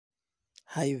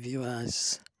Hi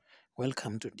viewers,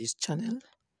 welcome to this channel,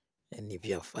 and if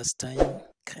you are first time,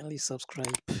 kindly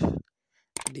subscribe to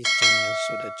this channel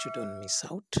so that you don't miss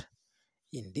out.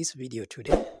 In this video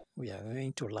today, we are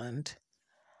going to learn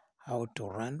how to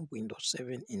run Windows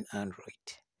 7 in Android.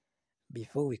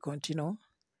 Before we continue,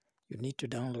 you need to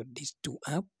download these two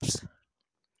apps.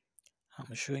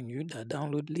 I'm showing you the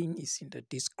download link is in the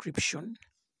description.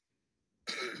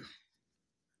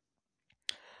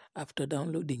 After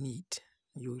downloading it,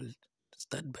 you will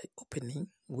start by opening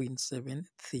Win 7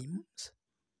 themes.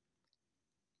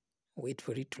 Wait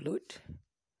for it to load.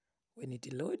 When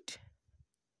it loads,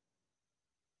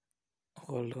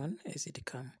 hold on as it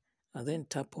comes, and then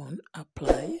tap on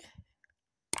apply.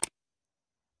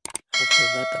 After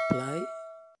that, apply,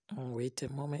 wait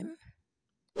a moment,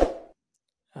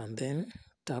 and then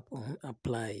tap on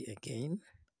apply again.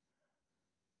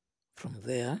 From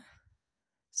there,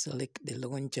 select the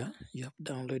launcher you have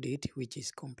downloaded, which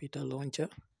is computer launcher,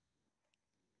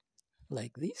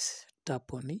 like this.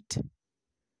 Tap on it.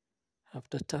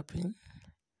 After tapping,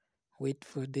 wait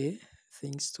for the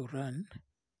things to run,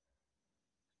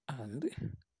 and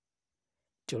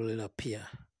it will appear.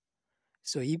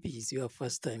 So if it is your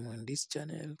first time on this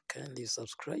channel, kindly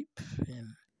subscribe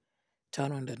and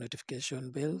turn on the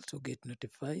notification bell to get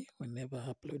notified whenever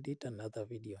I upload another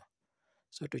video.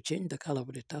 So to change the color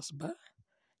of the taskbar,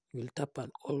 you will tap on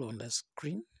all on the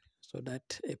screen so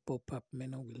that a pop-up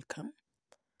menu will come.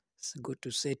 So go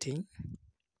to setting.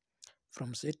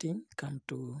 From setting, come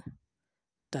to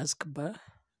taskbar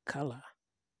color.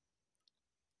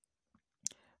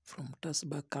 From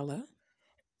taskbar color,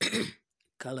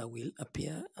 color will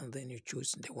appear, and then you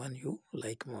choose the one you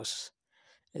like most.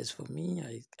 As for me,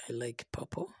 I like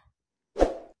purple.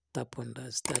 Tap on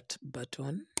the start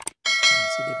button and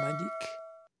see the magic.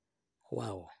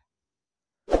 Wow.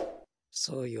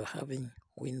 So you're having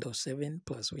Windows 7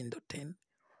 plus Windows 10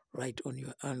 right on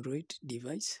your Android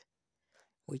device,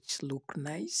 which look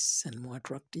nice and more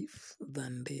attractive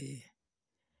than the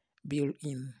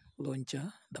built-in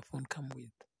launcher the phone comes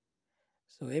with.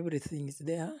 So everything is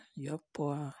there. You have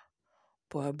power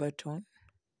button.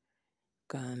 You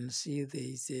can see there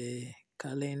is a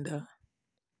calendar,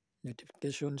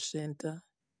 notification center,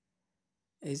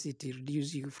 as it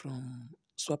reduces you from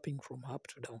swapping from up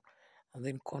to down. And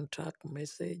then contact,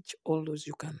 message, all those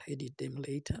you can edit them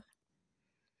later.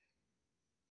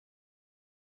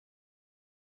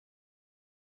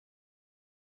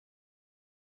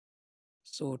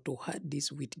 So to hide this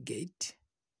widget,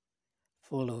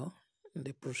 follow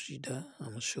the procedure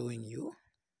I'm showing you.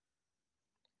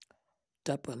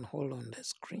 Tap and hold on the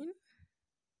screen.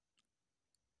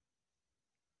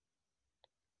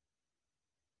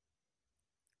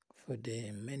 For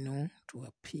the menu to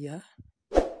appear,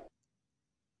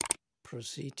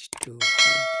 proceed to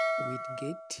hide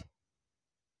widget.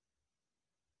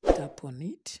 Tap on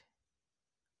it.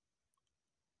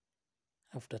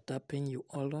 After tapping, you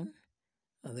hold on,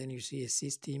 and then you see a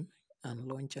system and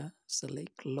launcher.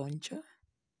 Select launcher.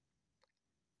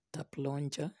 Tap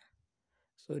launcher.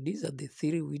 So these are the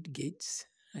three widgets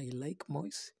I like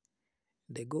most: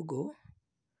 the Google,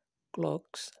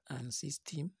 clocks, and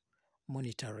system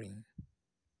monitoring.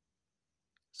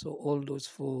 So all those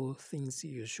four things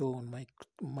you show on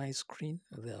my screen,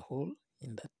 they are all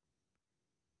in that.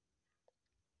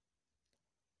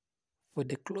 For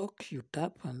the clock, you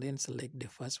tap and then select the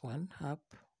first one, app,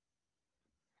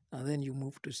 and then you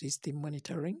move to system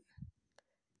monitoring.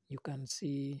 You can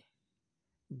see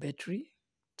battery,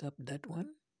 tap that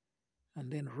one,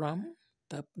 and then RAM,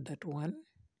 tap that one,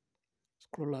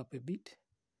 scroll up a bit,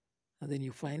 and then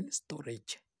you find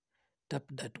storage, tap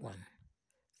that one.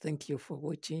 Thank you for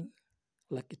watching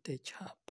Lucky Tech Hub.